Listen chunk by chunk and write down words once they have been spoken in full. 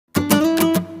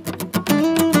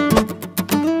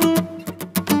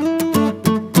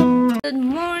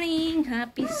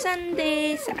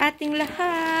Sunday sa ating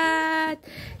lahat.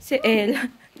 Si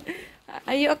Ella.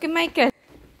 Are you okay, Michael?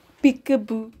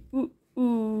 Peekaboo.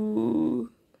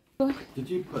 Did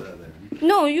you put that there?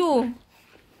 No, you.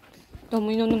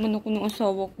 Tamoy na naman ako ng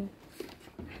asawa ko.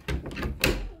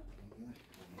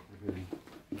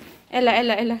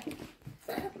 Ella.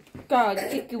 God,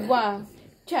 kikiwa.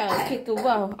 Ciao,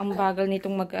 kikiwa. Ang bagal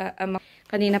nitong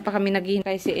kanina pa kami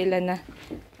naghihintay si Ella na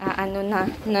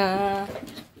na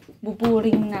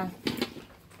buburing na.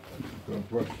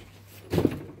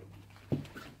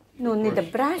 No need a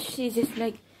brush. She's just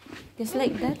like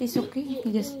that. It's okay.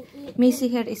 Just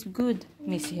messy hair is good.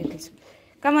 Messy hair is good.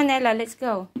 Come on, Ella. Let's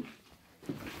go.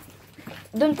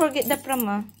 Don't forget the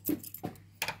pram,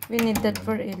 We need that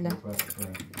for Ella.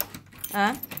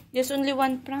 Just only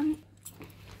one pram.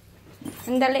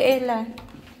 Andali, Ella.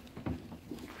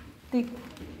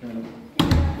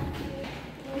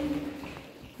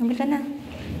 Ambil ka na.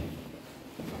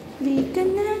 Ambil ka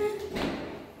na.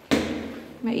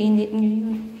 Mainit nyo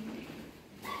yun.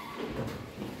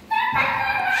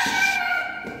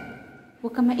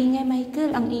 Huwag ka maingay,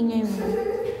 Michael. Ang ingay mo.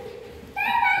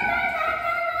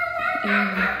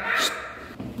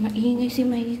 Maingay si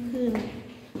Michael.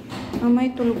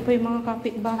 Mamay, tulog pa yung mga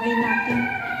kapitbahay natin.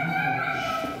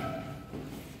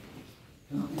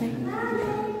 Okay.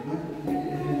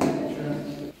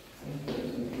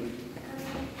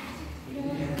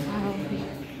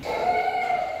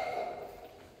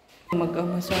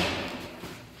 Mag-ama sa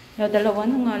dalawa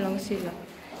na nga lang sila.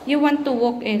 You want to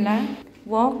walk, Ella?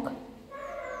 Walk?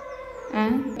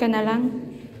 Ka na lang?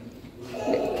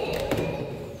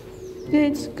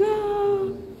 Let's go!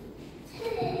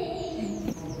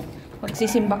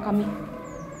 Magsisimba kami.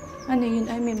 Ano yun?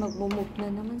 Ay, may mag-move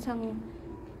na naman sa ano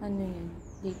yun?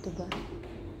 Dito ba?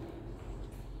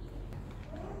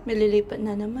 May lilipat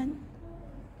na naman.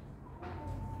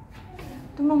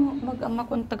 Ito mag-ama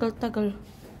kong tagal-tagal.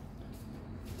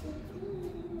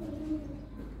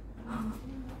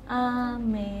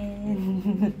 Amen.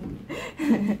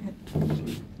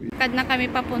 Kad na kami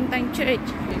papuntang church.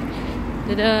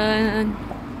 Dadan.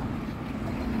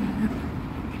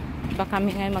 Baka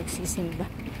kami ngayon magsisimba.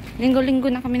 Linggo-linggo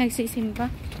na kami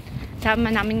nagsisimba. Sama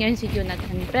namin ngayon si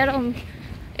Jonathan. Pero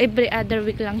every other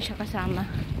week lang siya kasama.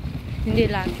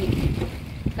 Hindi lagi.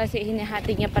 Kasi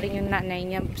hinihati niya pa rin yung nanay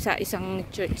niya sa isang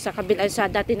church. Sa kabila, sa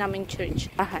dati naming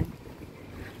church.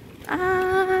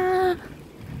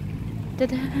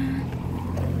 Tada.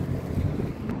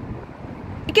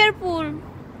 Be careful.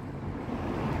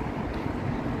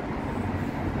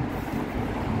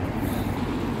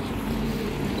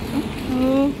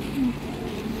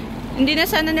 Hindi na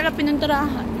sana nila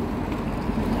pinunturahan.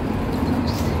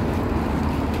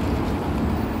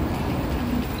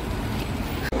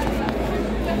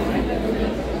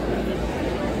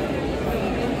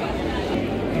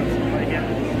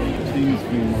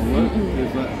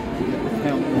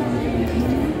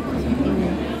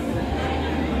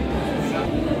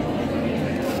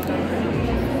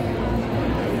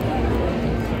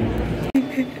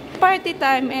 Party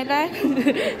time, Ella.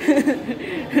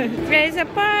 There's a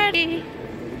party.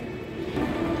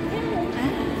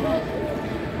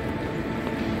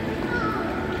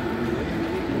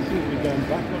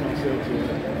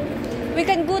 We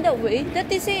can go that way.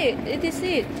 That is it. It is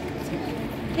it.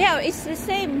 Yeah, it's the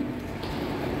same.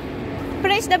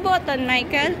 Press the button,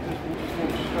 Michael.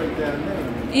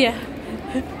 Yeah.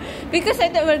 Because I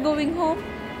thought we're going home.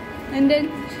 And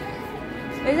then,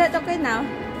 is that okay now?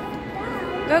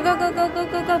 Go.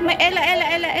 My Ella.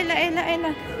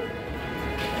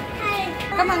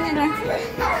 Come on, Ella.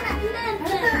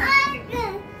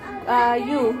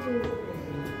 You.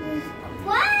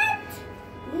 What?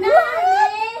 No.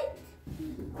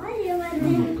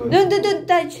 Don't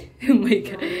touch. Oh my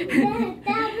God.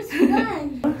 That was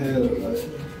fun.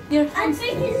 Your I'm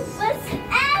thinking what's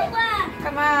Ella?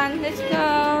 Come on, let's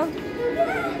go.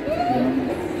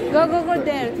 Go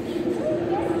there.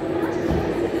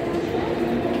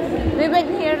 We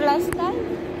went here last time.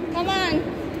 Come on.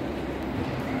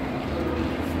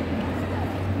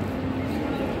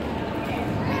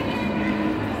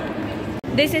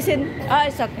 This isn't. Oh,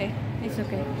 it's okay. It's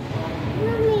okay.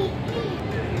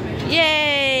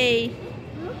 Yay!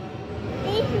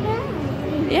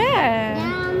 Yeah.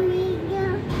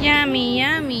 Yummy.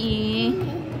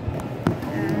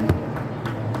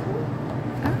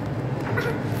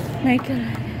 Michael.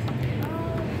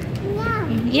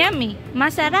 Yummy.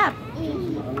 Masarap.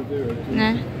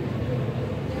 Nah.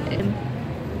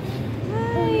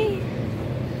 Hi.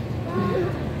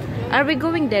 Are we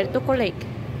going there to collect?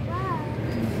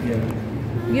 Yeah.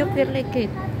 You feel like it?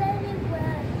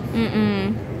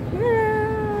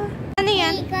 Ano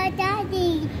yan?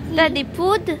 Daddy,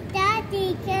 food?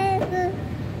 Daddy, careful.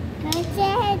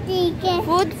 Daddy,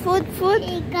 careful. Food?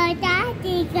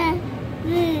 Daddy,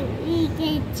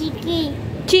 chicken.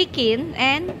 Chicken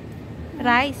and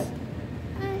rice.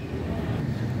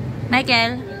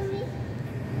 Michael,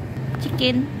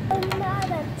 chicken.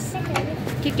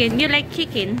 Chicken. You like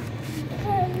chicken?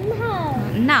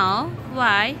 No.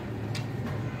 Why?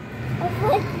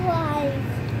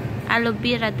 Aloe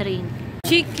vera drink.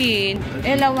 Chicken.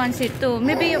 Ella wants it too.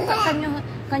 Maybe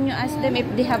can you ask them if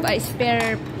they have a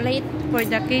spare plate for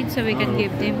the kids so we can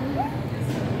give them?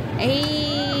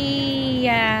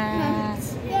 Yeah.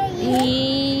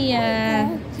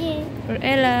 For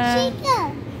Ella.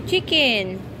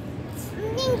 Chicken.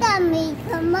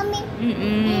 Mommy.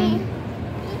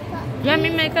 Yummy,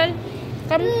 Michael.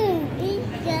 Come.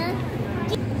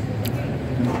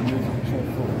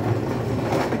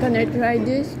 Can I try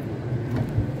this?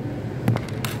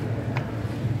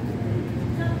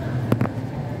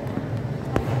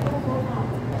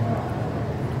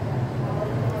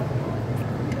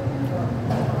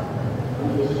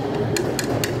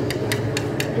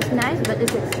 It's nice, but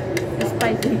it's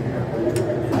spicy.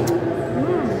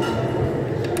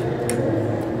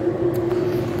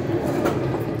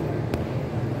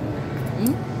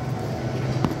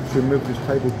 Should we move this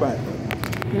table back?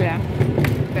 Yeah.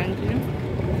 Thank you.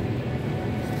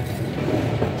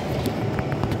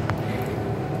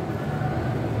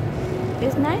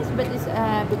 It's nice, but it's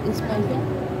a bit spicy.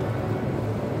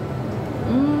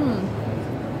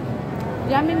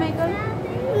 Yummy, Michael.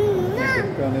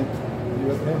 Got it.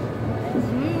 You okay?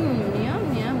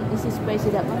 Yum. This is spicy,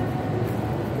 that one.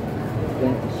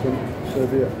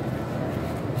 Serve it.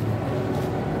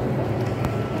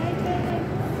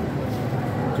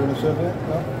 Do you want to serve it?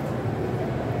 No?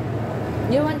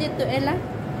 You want it to Ella?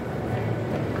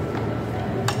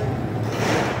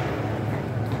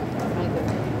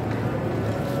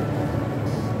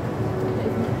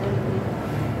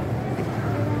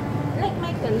 Like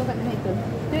Michael, look at Michael.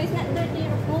 No, it's not dirty,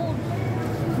 your food.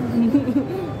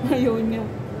 Ayaw niya.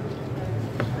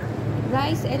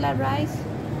 Rice, Ella, rice.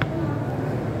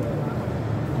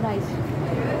 Rice.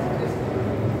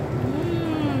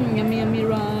 Yummy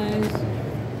rice.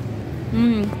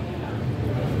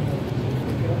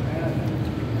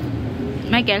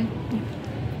 Michael.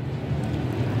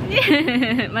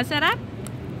 Masarap?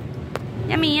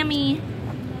 Yummy.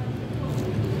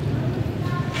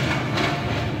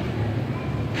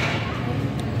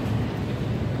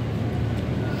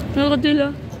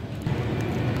 Nakakadila.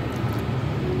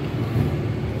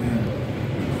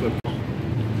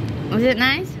 Was it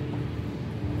nice?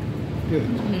 Good.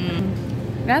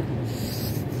 Yep.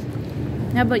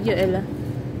 How about you, Ella?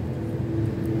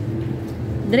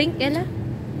 Drink, Ella?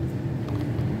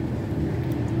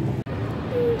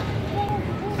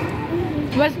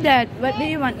 What's that? What do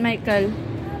you want, Michael?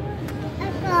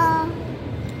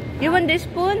 You want the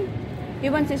spoon?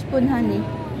 You want the spoon, honey?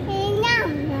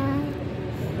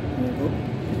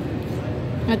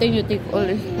 I think you take all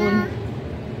the spoon.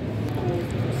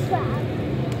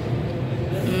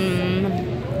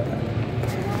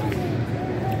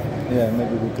 Yeah,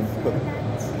 maybe we can put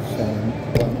some.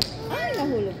 Ay,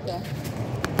 nahulog ka.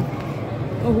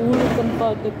 Nahulog kang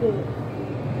pata ko.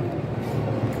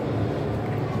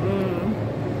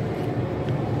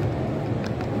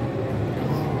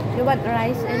 You want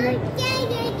rice, Ella?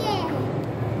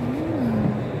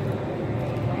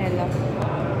 Ella.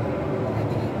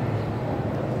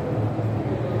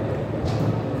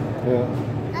 Yeah.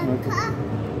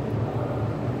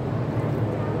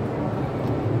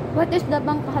 What is the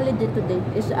bank holiday today?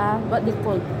 Is what they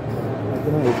call? I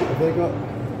don't know.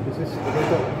 Is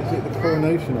it the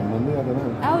coronation on Monday? I don't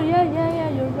know. Oh yeah.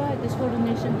 You're right. It's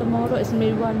coronation tomorrow. It's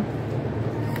May 1.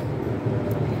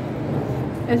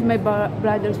 It's my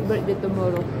brother's birthday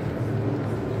tomorrow.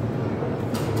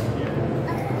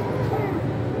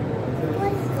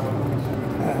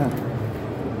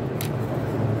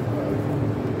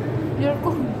 You're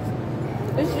cold.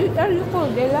 Are you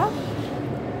cold, Ella?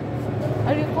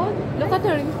 Are you cold? Look at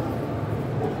her.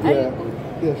 Are you cold?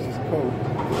 Yes, it's cold.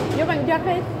 You want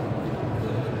jacket?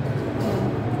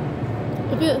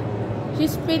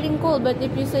 She's feeling cold, but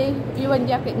if you say you want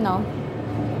jacket now.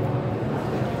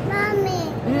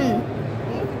 Mommy.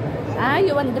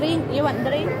 You want drink? You want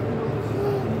drink?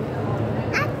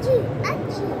 Achoo.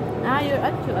 You're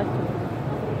achoo.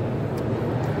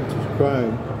 She's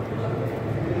crying.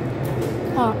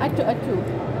 Oh, achoo.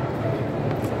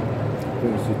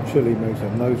 Because the chili makes her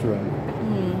nose run.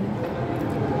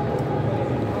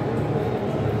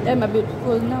 I'm a bit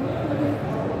full now.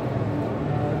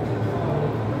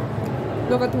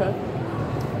 Look at her.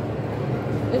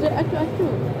 Is it achu achu?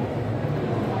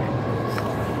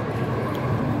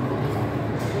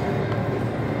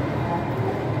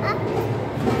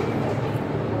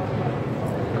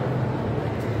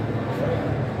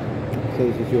 So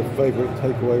this is your favourite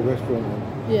takeaway restaurant then?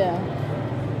 Yeah.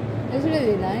 It's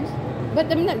really nice. But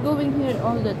I'm not going here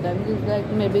all the time. Just like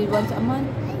maybe once a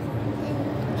month.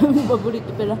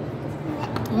 Paborito pala.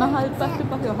 Mahal pa ito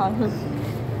pakiuhan.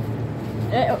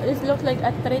 It looks like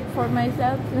a treat for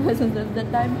myself most of the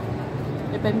time.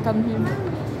 If I'm come here.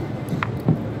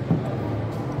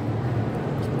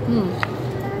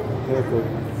 Careful.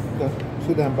 Go.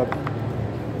 Sit down, bub.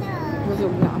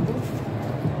 Busog na ako.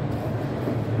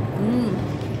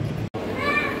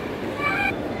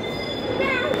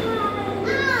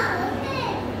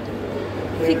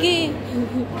 Sige.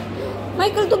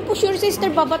 Michael, don't push your sister.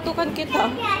 Babatukan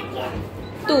kita.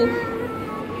 Two.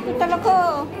 Ito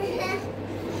talaga.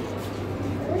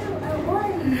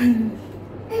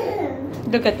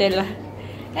 Look at Ella.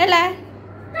 Ella,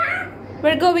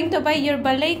 we're going to buy your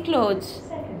ballet clothes.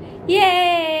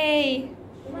 Yay!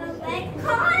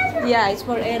 Yeah, it's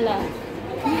for Ella.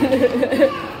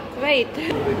 Wait.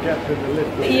 The gap in the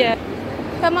lift. Yeah.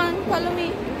 Come on, follow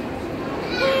me.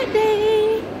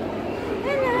 Birthday.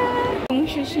 Ella. Yung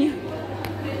shoes niya.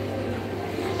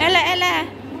 Ella, Ella.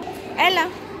 Ella.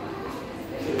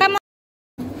 Come on.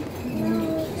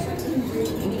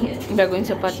 Bagong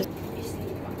sapatos.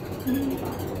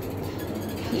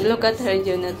 Look at her,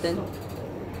 Jonathan.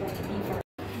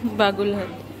 Bago lahat.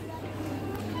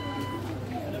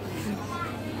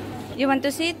 You want to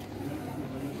sit?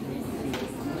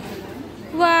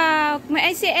 Wow! May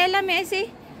I see, Ella? May I see?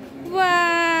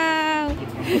 Wow!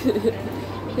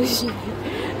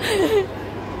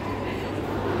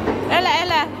 Ella,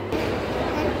 Ella!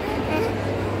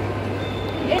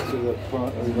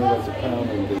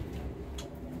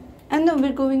 Ano,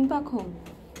 we're going back home.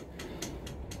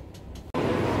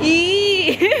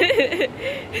 Eee!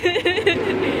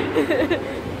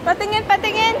 Patingin,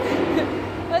 patingin!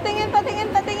 Patingin, patingin,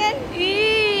 patingin!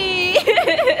 Eee!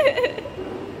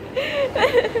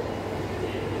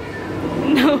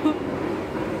 No.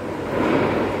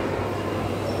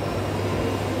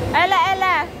 Ella,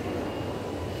 Ella!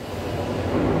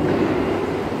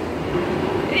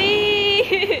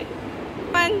 Eee!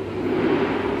 Man.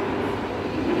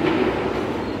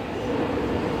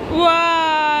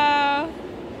 Wow!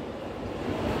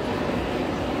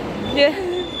 Yeah.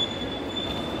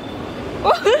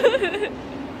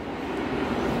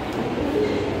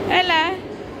 Ella.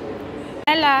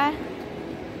 Ella.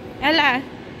 Ella.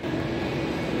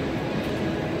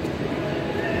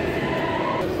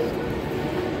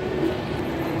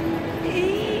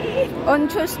 On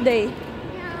Tuesday.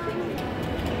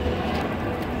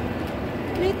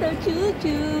 Little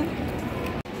choo-choo.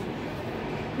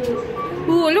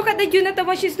 Ooh, look at the Jonathan,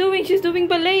 what she's doing. She's doing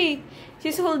ballet.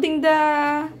 She's holding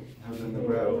the...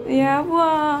 Yeah,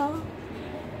 wow.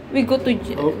 We go to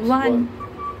one.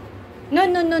 No.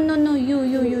 You.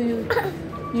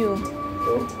 You.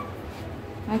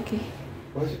 Okay.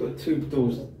 Why has it got two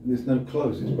doors? There's no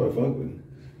close. It's both open.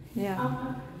 Yeah.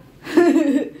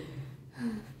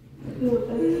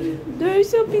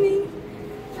 Doors opening.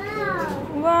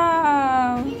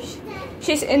 Wow.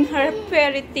 She's in her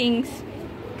fairy things.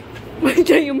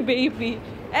 Diyan yung baby.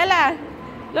 Ella,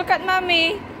 look at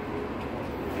mommy.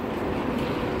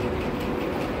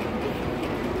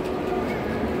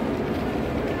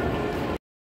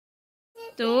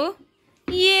 Two.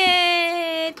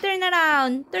 Yay! Turn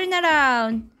around. Turn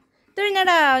around. Turn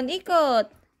around.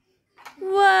 Ikot.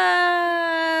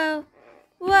 Wow.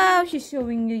 Wow. She's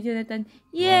showing you, Jonathan.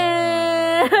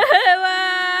 Yeah. Wow.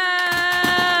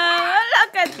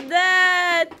 Look at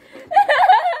that.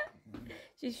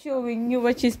 She's showing you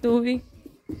what she's doing.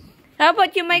 How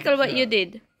about you, Michael? What you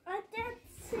did?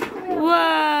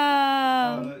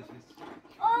 Wow.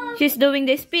 She's doing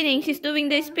the spinning. She's doing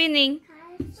the spinning.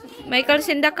 Michael's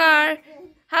in the car.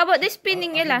 How about the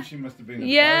spinning, Ella? She must have been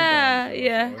yeah.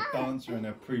 a dancer in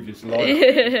her previous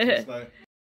life. Like...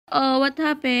 Oh, what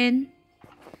happened?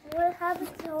 What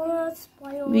happened to all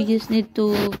spoil? We just need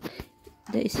to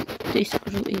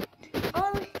screw it.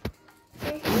 Oh,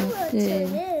 Okay.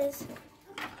 it is.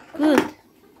 Good.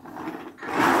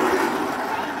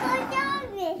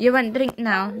 You want drink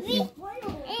now?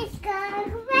 It's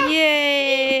gone.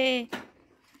 Yay!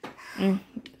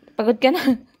 Pagod ka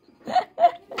na.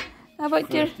 How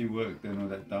about First you work, then all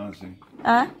that dancing.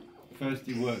 First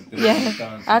you work, then all that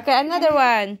dancing. Okay, another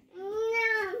one.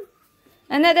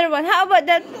 Another one. How about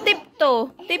the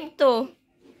tiptoe? Tiptoe.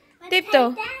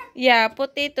 Tiptoe. Yeah,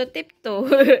 potato tiptoe.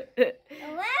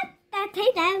 What? That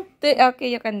take them. Okay,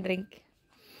 you can drink.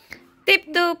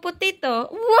 Tip to potato.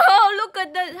 Wow, look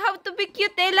at that. How to be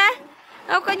cute, Ella?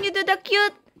 How can you do the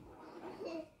cute?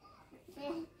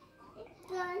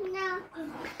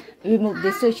 Remove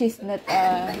this so she's not,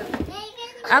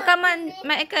 Oh, come on,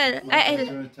 Michael.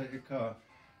 Going to take a car.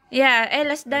 Yeah,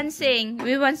 Ella's dancing.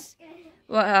 We want...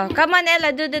 Wow. Come on,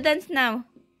 Ella, do the dance now.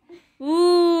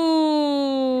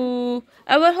 Ooh.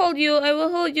 I will hold you. I will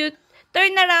hold you.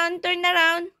 Turn around. Turn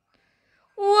around.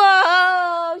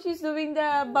 Wow. She's doing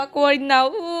the backward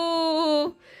now.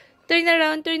 Ooh. Turn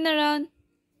around. Turn around.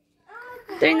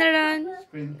 Turn around.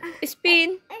 Spin.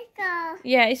 Spin.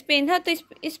 Yeah, spin. How to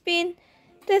spin?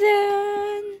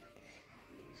 Ta-da!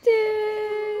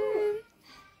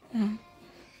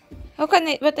 How can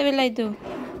I? What will I do?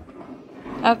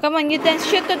 Oh, come on, you dance.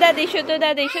 Shoot to daddy. Shoot to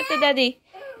daddy. Shoot to daddy.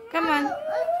 Come on.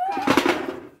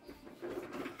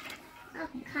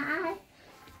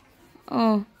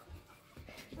 Oh.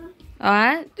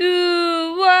 1,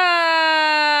 2. Wow!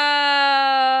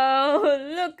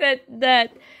 Look at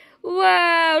that.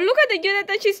 Wow! Look at the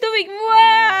Jonathan. She's doing.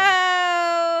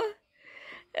 Wow!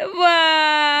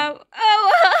 Wow! Oh,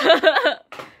 wow!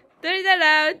 Turn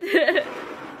around.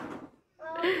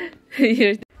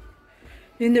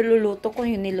 Yung niluluto ko,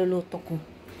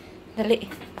 Dali.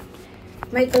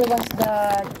 Michael wants the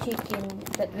chicken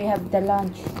that we have the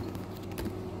lunch.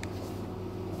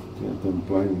 Yeah, don't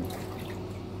blame me.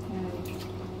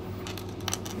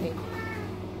 Wait.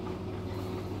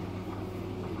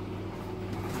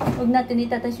 Huwag natin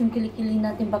itatas yung kilikili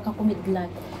natin, baka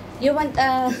kumidlat. You want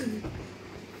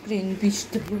green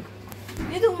vegetable.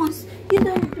 You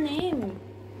don't name.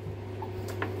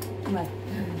 What?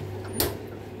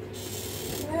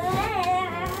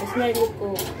 It's nearly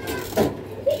cooked.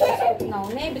 Now,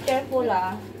 be careful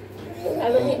I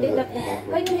will heat it up.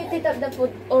 Can you heat it up the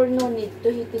food or no need to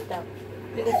heat it up?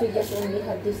 Because we just only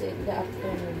have this in the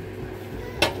afternoon.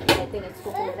 I think it's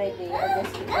cooked already. I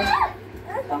just because...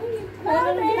 Ano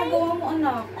ginagawa mo,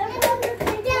 anak?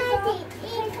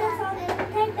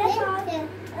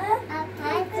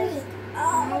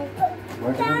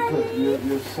 Why don't you put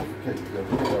your suffocate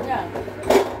together? Yeah.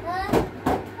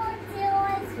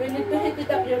 We need to heat it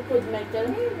up your food, Michael.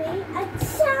 A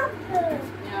chopper.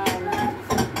 Yeah.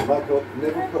 Michael,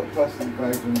 never put plastic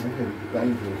bags on your head. It's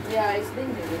dangerous. Yeah, it's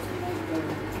dangerous, Michael.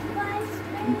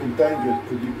 You can dangerous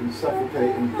because you can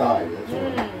suffocate and die. That's all.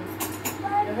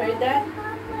 You heard that?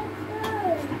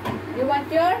 You want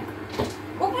your?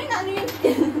 Huwag mo na ano yun.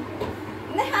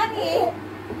 Nahani.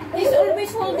 He's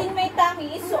always holding my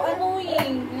tummy. It's so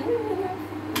annoying.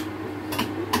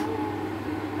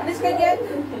 Alis ka dyan.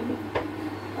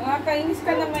 Nakakainis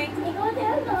ka na, Mike.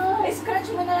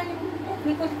 Scratch mo na lang yung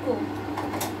likod ko.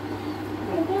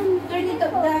 Turn it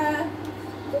up the...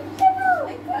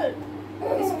 Michael.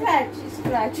 Scratch.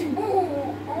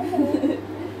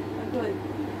 Good.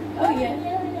 Oh, yeah.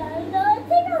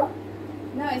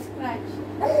 No, scratch.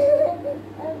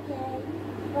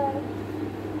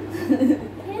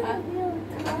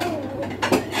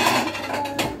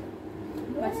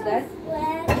 What's that?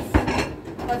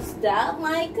 What's that,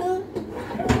 Michael?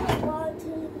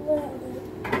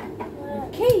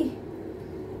 Okay.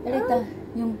 Alita,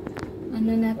 yung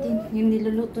ano natin, yung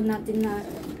niluluto natin na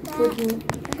food.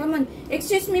 Come on.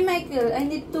 Excuse me, Michael. I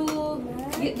need to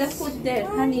get the food there.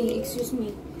 Honey, excuse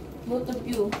me. Both of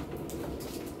you.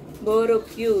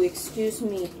 Excuse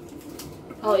me.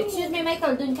 Oh, excuse me,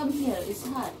 Michael. Don't come here. It's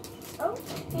hot.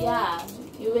 Okay. Yeah,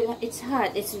 you will. It's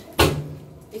hot. It's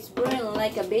burn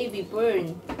like a baby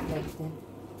burn. Like that.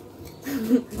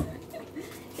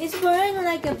 It's burn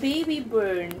like a baby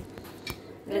burn.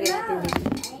 Look at that.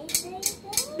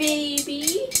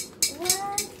 Baby.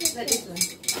 That is one.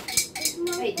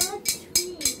 Wait.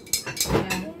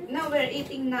 Yeah. Now we're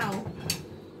eating now.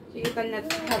 So you cannot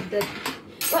have that.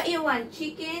 What you want?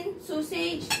 Chicken?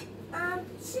 Sausage?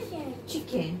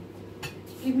 Chicken.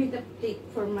 Give me the plate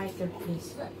for Michael,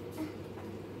 please.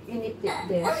 You need it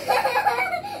there.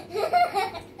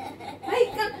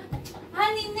 Michael!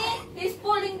 Honey, he's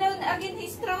pulling down again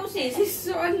his trousers. He's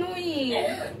so annoying.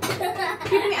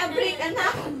 Give me a break,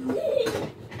 anak.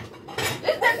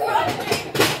 Let that run.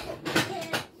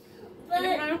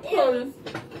 Michael.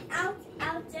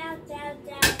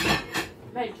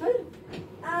 Michael?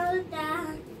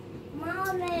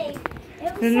 Mommy.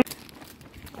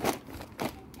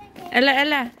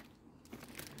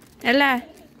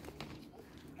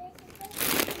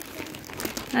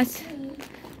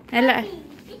 Ella.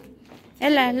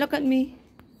 Ella, look at me.